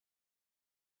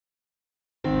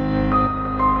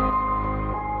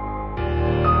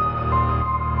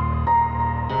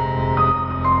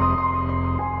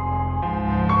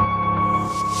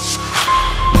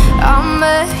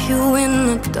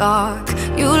dark,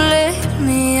 you lit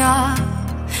me up.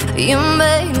 You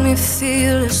made me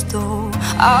feel as though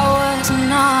I was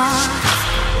not.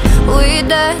 We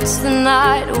danced the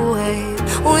night away,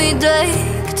 we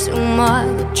drank too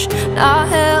much. I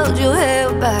held your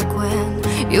hair back when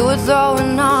you were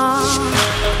throwing up.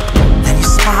 Then you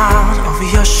smiled over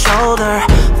your shoulder.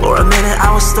 For a minute I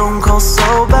was stone cold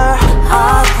sober.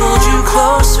 I pulled you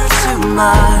closer to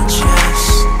my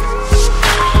chest,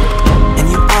 and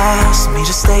you asked me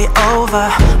to stay over.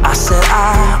 I said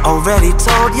I already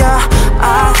told ya,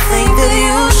 I think that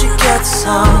you should get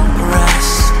some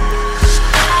rest.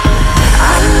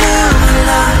 I knew I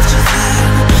loved you then,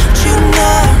 but you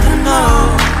never know.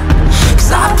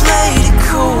 Cause I played it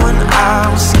cool when I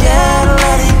was scared of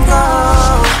letting go.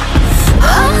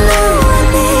 I knew I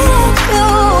needed you,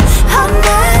 I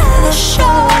never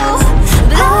show,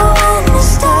 but I wanna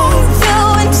stay with you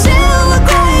until we're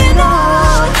growing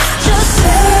old. Just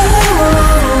say you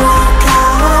won't let go.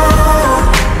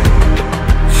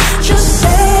 Just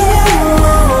say you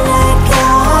won't let go.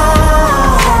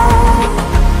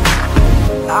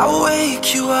 I'll wake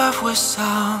you up with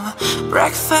some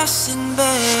breakfast in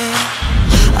bed.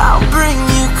 I'll bring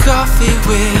you coffee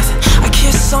with a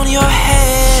kiss on your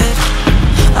head.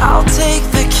 I'll take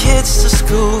the kids to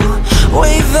school,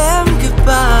 wave them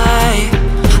goodbye.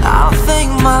 I'll thank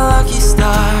my lucky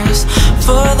stars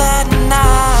for that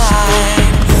night.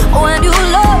 When you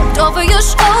looked over your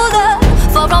shoulder,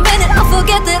 for a minute I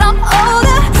forget that I'm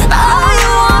older. I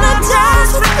wanna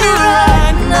dance with you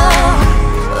right now.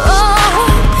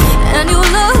 Oh, and you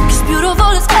look as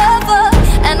beautiful as ever,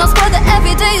 and I swear that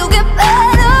every day you get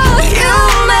better. You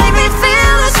make me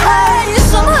feel this way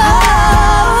somehow.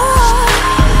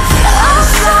 I'm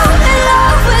so in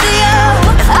love with you,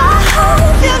 I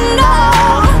hope you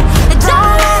know.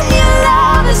 Darling, your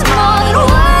love is more than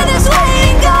worth its weight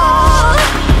in gold.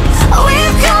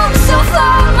 We've come so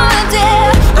far, my dear,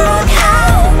 look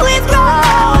how we've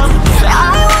grown.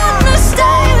 I wanna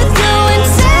stay with you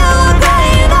until we're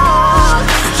growing old.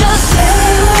 Just say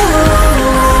you won't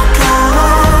let go.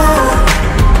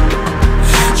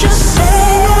 Just say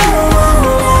you won't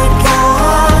let go.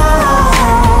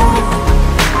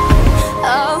 I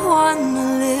wanna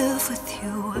live with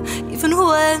you, even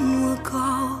when we're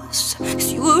ghosts. Cause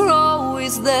you were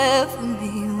always there for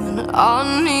me when I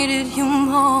needed you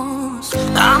most.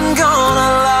 I'm gonna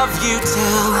love you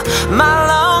till my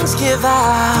lungs give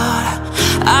out.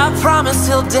 I promise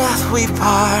till death we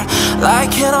part,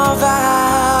 like in our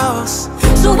vows.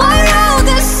 So I wrote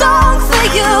this song for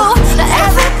you, that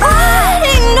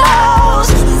everybody knows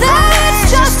that